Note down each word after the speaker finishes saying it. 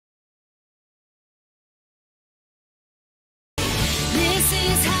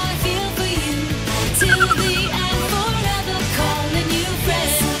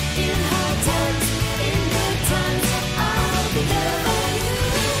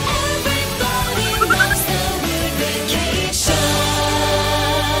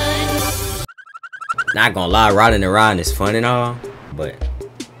Not gonna lie, riding around is fun and all, but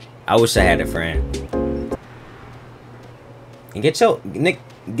I wish I had a friend. And get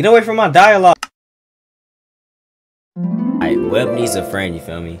away from my dialogue. Alright, Web needs a friend, you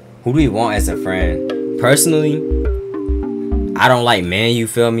feel me? Who do we want as a friend? Personally, I don't like men, you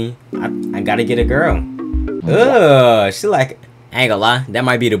feel me? I gotta get a girl. Ugh, she like, I ain't gonna lie, that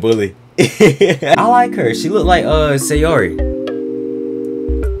might be the bully. I like her. She look like Sayori.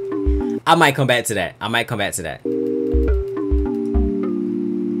 I might come back to that.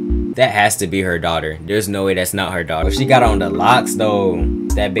 That has to be her daughter. There's no way that's not her daughter. She got on the locks though.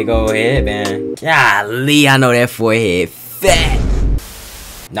 That big old head, man. Golly, I know that forehead fat.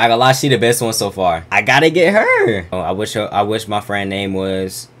 Not gonna lie, she the best one so far. I gotta get her. Oh, I wish my friend name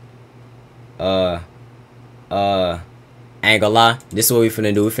was I ain't gonna lie. This is what we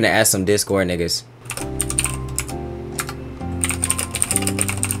finna do. We finna ask some Discord niggas.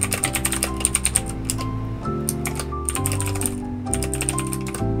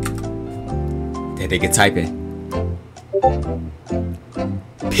 That nigga typing.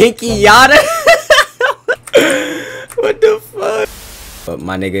 Pinky Yada? What the fuck? But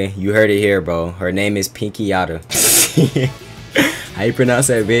my nigga, you heard it here, bro. Her name is Pinky Yada. How you pronounce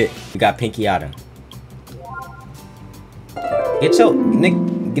that bit? We got Pinky Yada.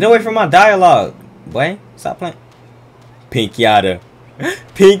 Get away from my dialogue, boy. Stop playing. Pinky Yada.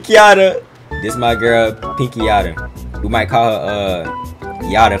 Pinky Yada. This my girl, Pinky Yada. We might call her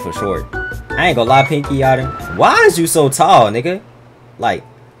Yada for short. I ain't gonna lie, Pinky Yada. Why is you so tall, nigga? Like,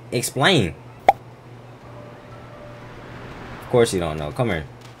 explain. Of course you don't know. Come here.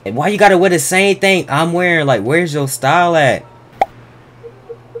 And why you gotta wear the same thing I'm wearing? Like, where's your style at?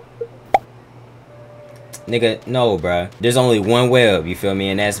 Nigga, no, bruh. There's only one web, you feel me?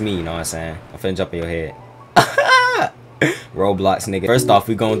 And that's me, you know what I'm saying? I'm finna jump in your head. Roblox, nigga. First off,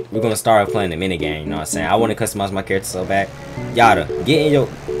 we're gonna start playing the minigame, you know what I'm saying? I wanna customize my character so bad. Yada, get in your...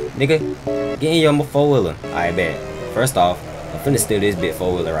 Nigga, get in your 4-wheeler. Alright, bet. First off, I'm finna steal this bit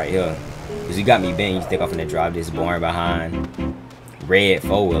 4-wheeler right here. Cause you got me bent, you think I'm finna drive this boring behind red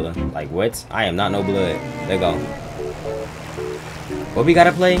 4-wheeler. Like, what? I am not no blood. Let go. What we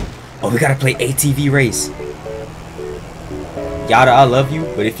gotta play? Oh, we gotta play ATV race. Yada, I love you,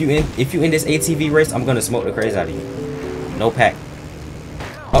 but if you in this ATV race, I'm gonna smoke the crazy out of you. No pack.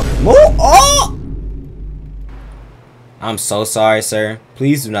 Oh, move! Oh! I'm so sorry, sir.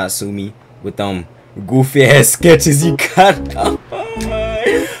 Please do not sue me with them goofy ass sketches you got.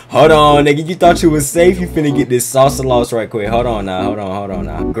 Hold on, nigga. You thought you was safe? You finna get this salsa loss right quick. Hold on now. Hold on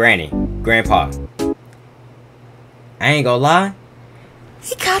now. Granny, Grandpa. I ain't gonna lie.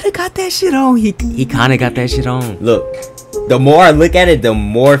 He kinda got that shit on. He kinda got that shit on. Look, the more I look at it, the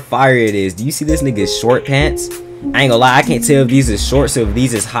more fire it is. Do you see this nigga's short pants? I ain't gonna lie, I can't tell if these is shorts or if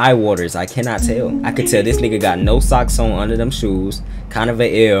these is high waters. I cannot tell. I could tell this nigga got no socks on under them shoes. Kind of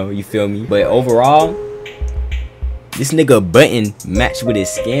a L, you feel me? But overall, this nigga button matched with his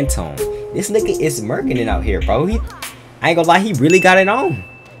skin tone. This nigga is murking it out here, bro. I ain't gonna lie, he really got it on.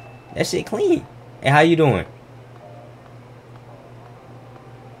 That shit clean. Hey, how you doing?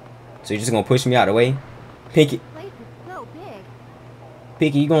 So you just gonna push me out the way? Pinky.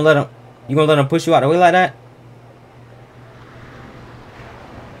 Pinky, you gonna let him push you out the way like that?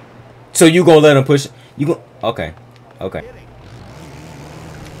 So you gonna let him push okay.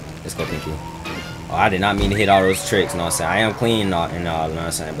 Let's go, Pinky. Oh, I did not mean to hit all those tricks, you know what I'm saying? I am clean and all, you know what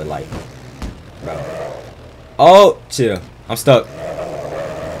I'm saying, but like, bro. Oh, chill. I'm stuck.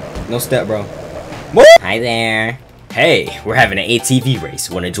 No step, bro. Woo! Hi there. Hey, we're having an ATV race.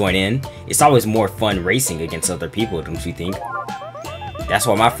 Wanna join in? It's always more fun racing against other people, don't you think? That's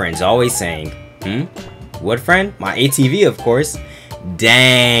what my friend's always saying. What friend? My ATV, of course.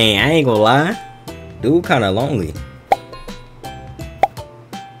 Dang, I ain't gonna lie. Dude kinda lonely.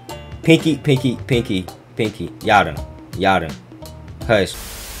 Pinky. Yada. Hush.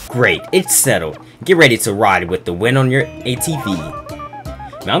 Great, it's settled. Get ready to ride with the wind on your ATV.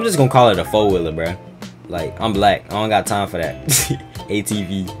 Man, I'm just gonna call it a 4-wheeler, bruh. Like, I'm black. I don't got time for that.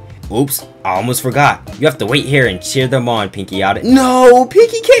 ATV. Oops, I almost forgot. You have to wait here and cheer them on, Pinky Yada. No,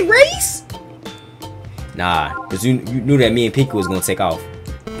 Pinky can't race? Nah, cause you knew that me and Pinky was gonna take off.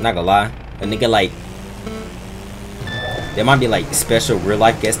 I'm not gonna lie. A nigga like... There might be like special real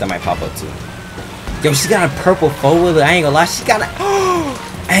life guests that might pop up too. Yo, she got a purple 4-wheeler. I ain't gonna lie, she got a...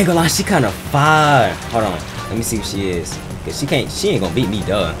 I ain't gonna lie, she kinda fire. Hold on, let me see if she is. Cause she ain't gonna beat me,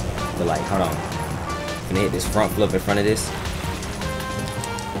 duh. But like, hold on. Gonna hit this front flip in front of this.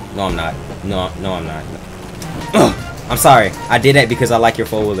 No, I'm not. No, I'm not. No. I'm sorry. I did that because I like your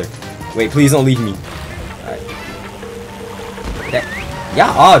 4-wheeler. Wait, please don't leave me. Alright.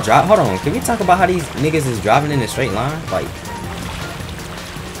 Y'all all drive. Hold on. Can we talk about how these niggas is driving in a straight line? Like,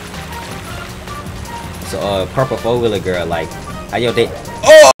 so purple 4-wheeler girl, like, how your date?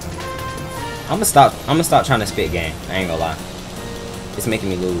 Oh! I'ma stop trying to spit game. I ain't gonna lie. It's making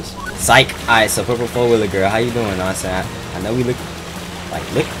me lose. Psych. Alright, so purple 4-wheeler girl, how you doing? Know what I'm saying? I know we look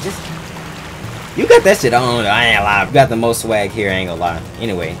just. You got that shit on. I ain't gonna lie. You got the most swag here. I ain't gonna lie.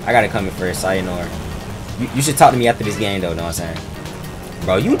 Anyway, I gotta come in first. Sayonara. You should talk to me after this game though. Know what I'm saying?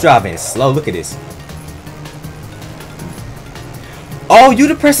 Bro, you driving slow. Look at this. Oh, you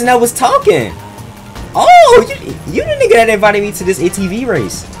the person that was talking. Oh, you the nigga that invited me to this ATV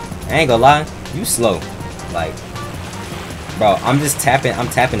race. I ain't gonna lie. You slow. Like, bro, I'm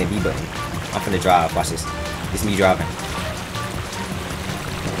tapping the B button. I'm finna drive. Watch this. It's me driving.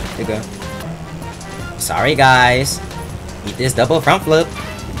 There you go. Sorry, guys. Eat this double front flip.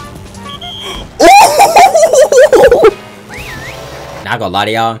 Not gonna lie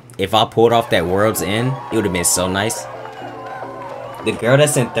to y'all, if I pulled off that World's End, it would have been so nice. The girl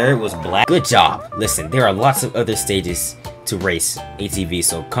that's in third was black. Good job. Listen, there are lots of other stages to race ATV,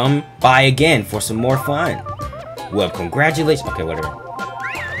 so come by again for some more fun. Well, congratulations. Okay, whatever.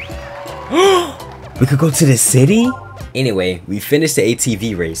 We could go to the city? Anyway, we finished the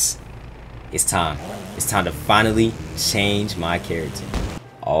ATV race. It's time. It's time to finally change my character.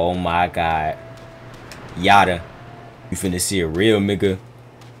 Oh my god. Yada. You finna see a real nigga.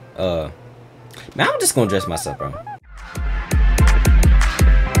 Man, I'm just gonna dress myself, bro.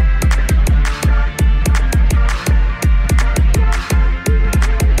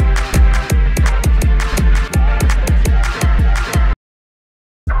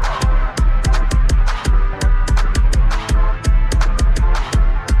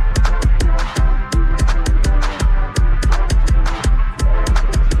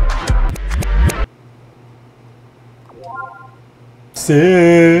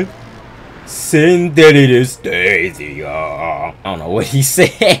 Send daddy this Daisy. I don't know what he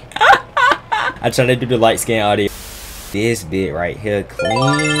said. I try to do the light scan audio. This bit right here,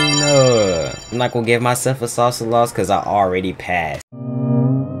 clean up. I'm not gonna give myself a salsa loss because I already passed. The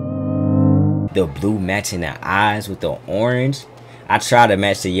blue matching the eyes with the orange. I tried to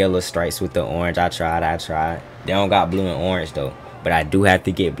match the yellow stripes with the orange. I tried. They don't got blue and orange though. But I do have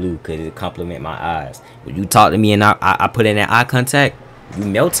to get blue because it complement my eyes. When you talk to me and I put in that eye contact, you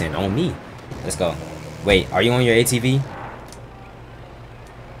melting on me. Let's go. Wait, are you on your ATV?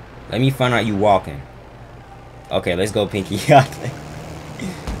 Let me find out you walking. Okay, let's go, Pinky.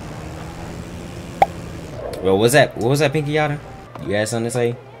 Well, what was that, Pinky Yada? You had something to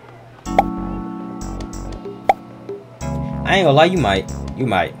say? I ain't gonna lie, you might.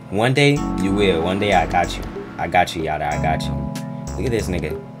 One day, you will. One day, I got you. I got you, Yada. I got you. Look at this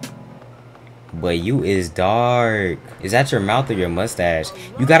nigga. But you is dark. Is that your mouth or your mustache?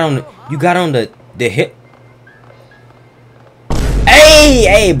 You got on the hip.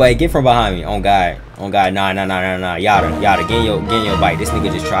 Hey, but get from behind me. On God. Nah. Yada, get in your bite. This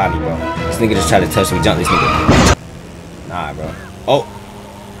nigga just tried me, bro. This nigga just tried to touch me. Jump this nigga. Nah, bro. Oh.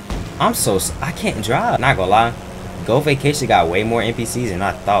 I can't drive. Not gonna lie. Go Vacation got way more NPCs than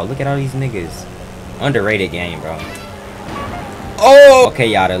I thought. Look at all these niggas. Underrated game, bro. Oh! Okay,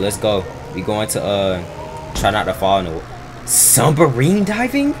 Yada, let's go. We going to, try not to fall in the... Submarine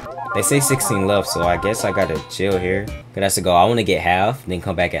diving? They say 16 left, so I guess I gotta chill here. Cause that's to go. I want to get half, then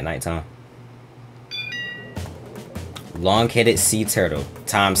come back at nighttime. Long-headed sea turtle.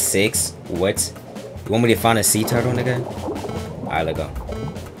 Times 6. What? You want me to find a sea turtle, nigga? Alright, let's go.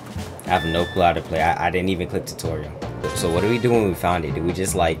 I have no clue how to play. I didn't even click tutorial. So what do we do when we found it? Do we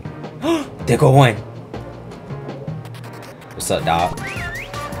just like... There go one! What's up, dog?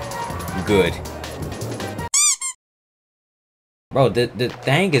 Good. Bro, the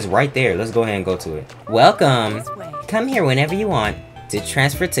thing is right there. Let's go ahead and go to it. Welcome. Come here whenever you want to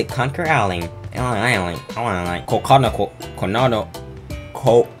transfer to Conquer Island. Coconut.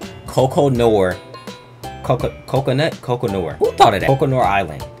 Who thought of that? Coconut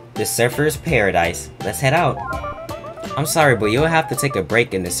Island. The surfer's paradise. Let's head out. I'm sorry, but you'll have to take a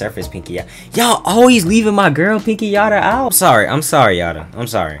break in the surface, Pinky Yada. Y'all always leaving my girl, Pinky Yada, out. I'm sorry, Yada. I'm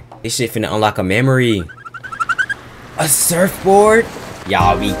sorry. This shit finna unlock a memory. A surfboard?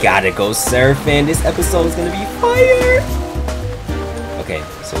 Y'all, we gotta go surfing. This episode is gonna be fire. Okay,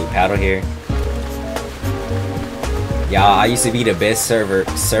 so we paddle here. Y'all, I used to be the best surfer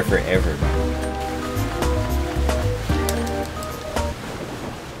ever, bro.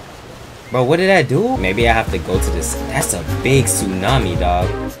 Bro, what did I do? Maybe I have to go to this. That's a big tsunami, dog.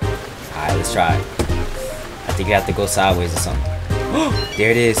 Alright, let's try it. I think you have to go sideways or something. There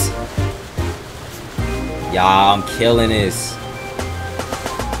it is. Y'all, I'm killing this.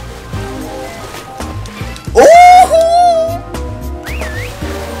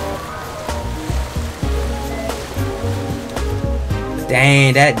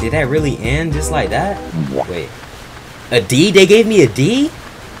 Dang, did that really end just like that? Wait. A D? They gave me a D?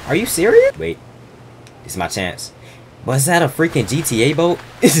 Are you serious? Wait. This is my chance. Was that a freaking GTA boat?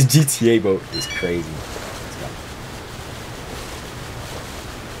 It's a GTA boat. It's crazy. Let's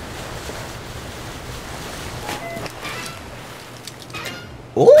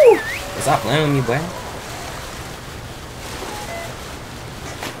go. Ooh! Stop playing with me, boy.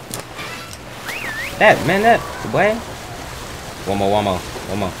 That boy. One more.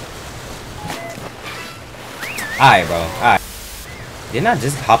 Alright, bro. Alright. Didn't I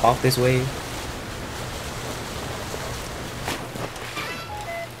just hop off this wave?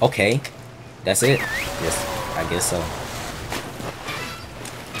 Okay. That's it? Yes, I guess so.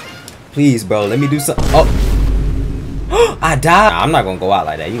 Please, bro, let me do something. Oh! I died! Nah, I'm not gonna go out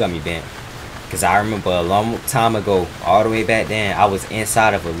like that. You got me bent. Because I remember a long time ago, all the way back then, I was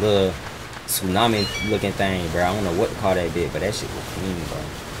inside of a little tsunami looking thing, bro. I don't know what to call that bit, but that shit was clean, bro.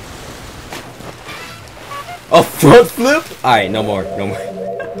 Oh, front flip? Alright, no more.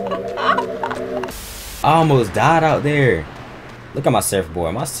 I almost died out there. Look at my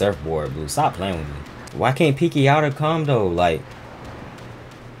surfboard. My surfboard, blue. Stop playing with me. Why can't Peeky Outer come, though? Like,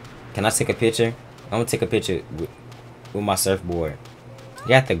 can I take a picture? I'm gonna take a picture with my surfboard. You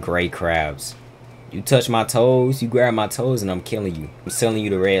got the gray crabs. You touch my toes, you grab my toes, and I'm killing you. I'm selling you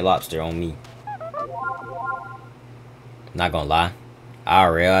the red lobster on me. Not gonna lie.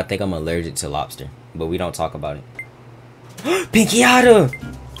 IRL, I think I'm allergic to lobster. But we don't talk about it. Pinky Otter!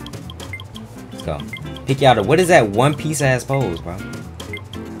 Let's go. Pinky Otter, what is that one piece ass pose, bro?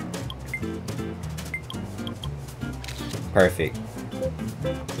 Perfect.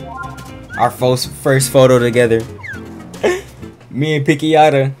 Our first photo together. Me and Pinky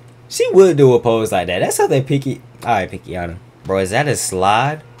Otter. She would do a pose like that. That's how they Pinky. Alright, Pinky Otter. Bro, is that a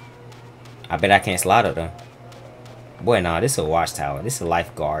slide? I bet I can't slide it though. Boy, nah, this is a watchtower. This is a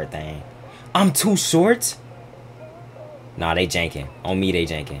lifeguard thing. I'm too short? Nah, they janking. On me, they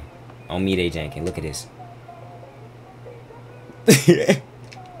janking. On me, they janking. Look at this.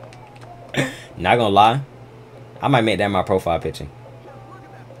 Not gonna lie. I might make that my profile picture.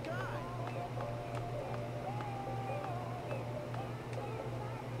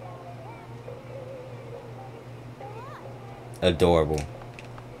 Adorable.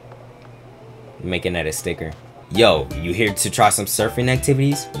 Making that a sticker. Yo, you here to try some surfing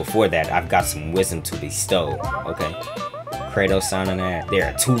activities? Before that, I've got some wisdom to bestow. Okay. Kratos sounding that. There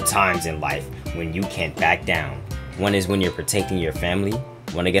are 2 times in life when you can't back down. One is when you're protecting your family.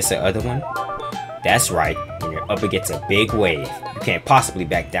 Wanna guess the other one? That's right, when you're up against a big wave. You can't possibly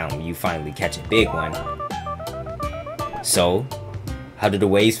back down when you finally catch a big one. So, how do the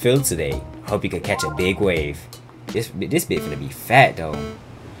waves feel today? Hope you could catch a big wave. This bit finna be fat though.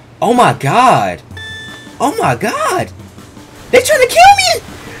 Oh my god! Oh my god! They trying to kill me!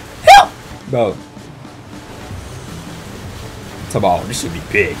 Help! Bro. Talk about, this should be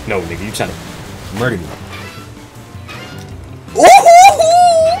big. No, nigga, you trying to murder me.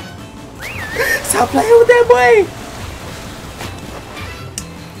 Ooh! Stop playing with that boy!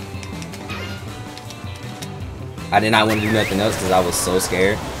 I did not want to do nothing else because I was so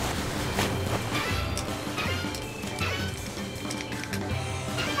scared.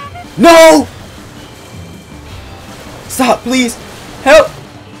 No! Stop, please! Help!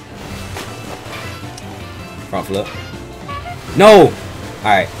 Front flip. No!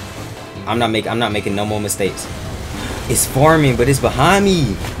 Alright. I'm not making no more mistakes. It's forming, but it's behind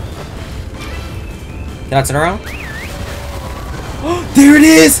me. Can I turn around? There it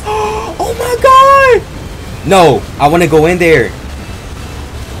is! Oh my god! No, I want to go in there.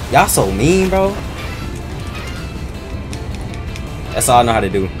 Y'all so mean, bro. That's all I know how to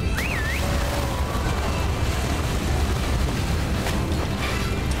do.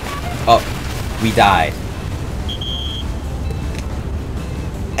 Oh, we died.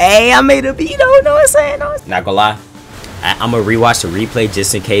 Hey, I made a beat. Know what I'm saying? Not gonna lie, I'm gonna rewatch the replay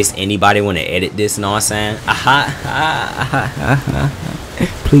just in case anybody wanna edit this. Know what I'm saying?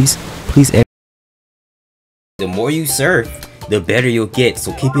 Please edit. The more you surf, the better you'll get.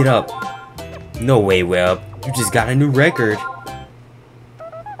 So keep it up. No way, Webb. You just got a new record.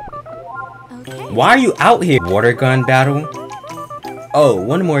 Okay. Why are you out here? Water gun battle. Oh,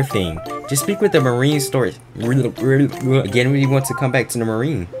 one more thing. Just speak with the Marine store. Again, we want to come back to the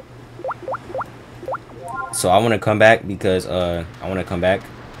Marine. So I want to come back because I want to come back.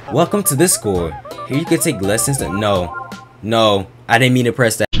 Welcome to this school. Here you can take lessons. No, I didn't mean to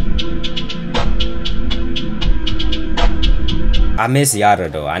press that. I miss Yada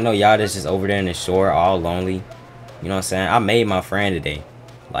though. I know Yada's just over there in the shore, all lonely. You know what I'm saying? I made my friend today.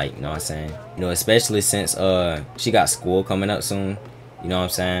 Like, you know what I'm saying? You know, especially since she got school coming up soon. You know what I'm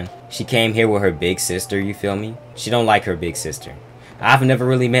saying? She came here with her big sister, you feel me? She don't like her big sister. I've never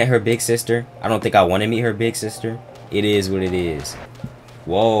really met her big sister. I don't think I want to meet her big sister. It is what it is.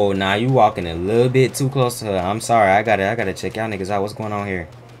 Whoa, nah, you walking a little bit too close to her. I'm sorry, I gotta check y'all niggas out. What's going on here?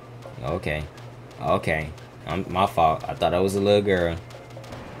 Okay. My fault. I thought I was a little girl.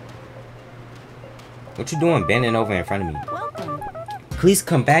 What you doing bending over in front of me? Welcome. Please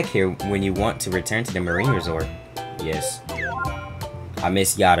come back here when you want to return to the marine resort. Yes. I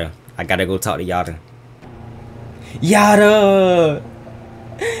miss Yada. I gotta go talk to Yada. Yada!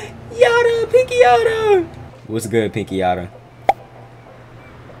 Yada! Pinky Yada! What's good, Pinky Yada?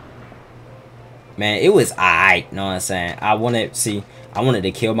 Man, it was alright, know what I'm saying? I wanted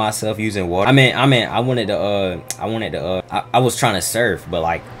to kill myself using water. I was trying to surf, but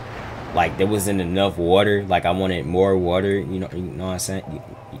like there wasn't enough water. Like I wanted more water, you know what I'm saying?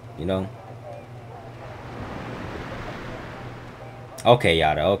 You know? Okay,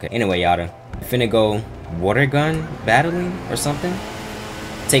 Yada, okay. Anyway, Yada, finna go water gun battling or something?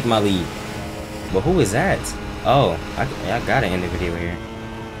 Take my lead. But who is that? Oh, I gotta end the video here.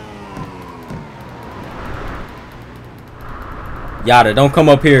 Yada, don't come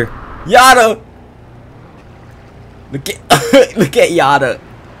up here. Yada! Look at look at Yada.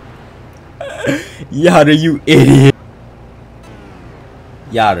 Yada, you idiot.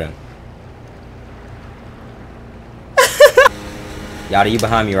 Yada. Yada, you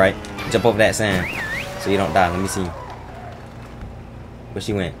behind me, right? Jump over that sand so you don't die. Let me see. Where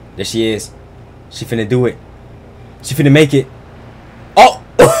she went? There she is. She finna do it. She finna make it. Oh!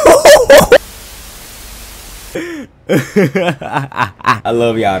 I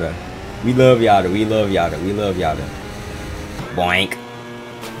love Yada. We love Yada. We love Yada. We love Yada. Boink.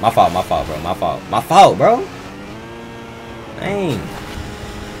 My fault, bro. My fault, bro. Dang.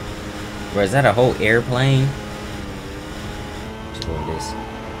 Bro, is that a whole airplane? Let's go with this.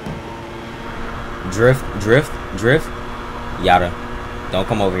 Drift. Yada. Don't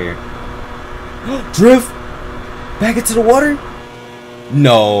come over here. Drift! Back into the water?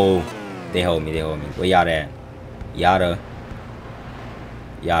 No. They hold me. Where Yada at? Yada.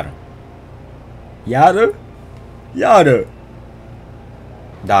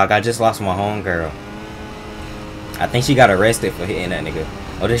 Dog, I just lost my homegirl. I think she got arrested for hitting that nigga.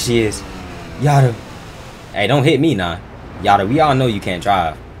 Oh, there she is. Yada. Hey, don't hit me, nah. Yada, we all know you can't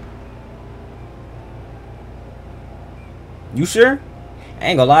drive. You sure? I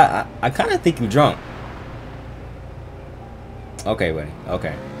ain't gonna lie, I kind of think you drunk. Okay, buddy.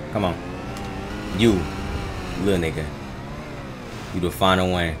 Okay. Come on. You, little nigga. You the final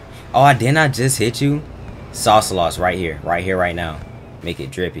one. Oh, didn't I just hit you? Sauce loss right here, right now. Make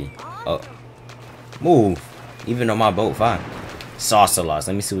it drippy. Oh, move. Even though my boat fine. Sauce loss.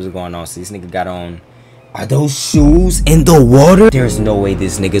 Let me see what's going on. See, this nigga got on. Are those shoes in the water? There's no way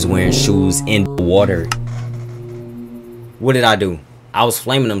this nigga's wearing shoes in the water. What did I do? I was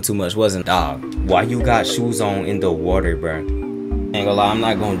flaming them too much, wasn't I? Why you got shoes on in the water, bruh? Ain't gonna lie, I'm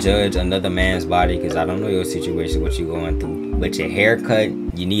not gonna judge another man's body because I don't know your situation, what you going through. But your haircut,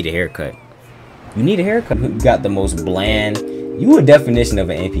 you need a haircut. You need a haircut. You got the most bland. You a definition of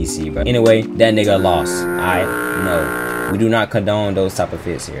an NPC, bro. Anyway, that nigga lost. Alright? No. We do not condone those type of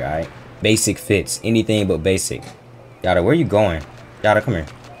fits here, alright? Basic fits. Anything but basic. Yada, where you going? Yada, come here.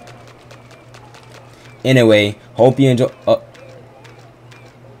 Anyway, hope you enjoy.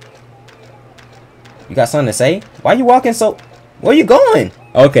 You got something to say? Why you walking so? Where you going?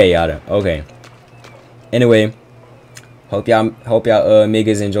 Okay, Yada. Okay. Anyway, hope y'all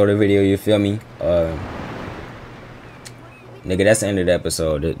niggas enjoy the video. You feel me? Nigga, that's the end of the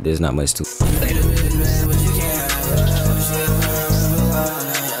episode. There's not much to.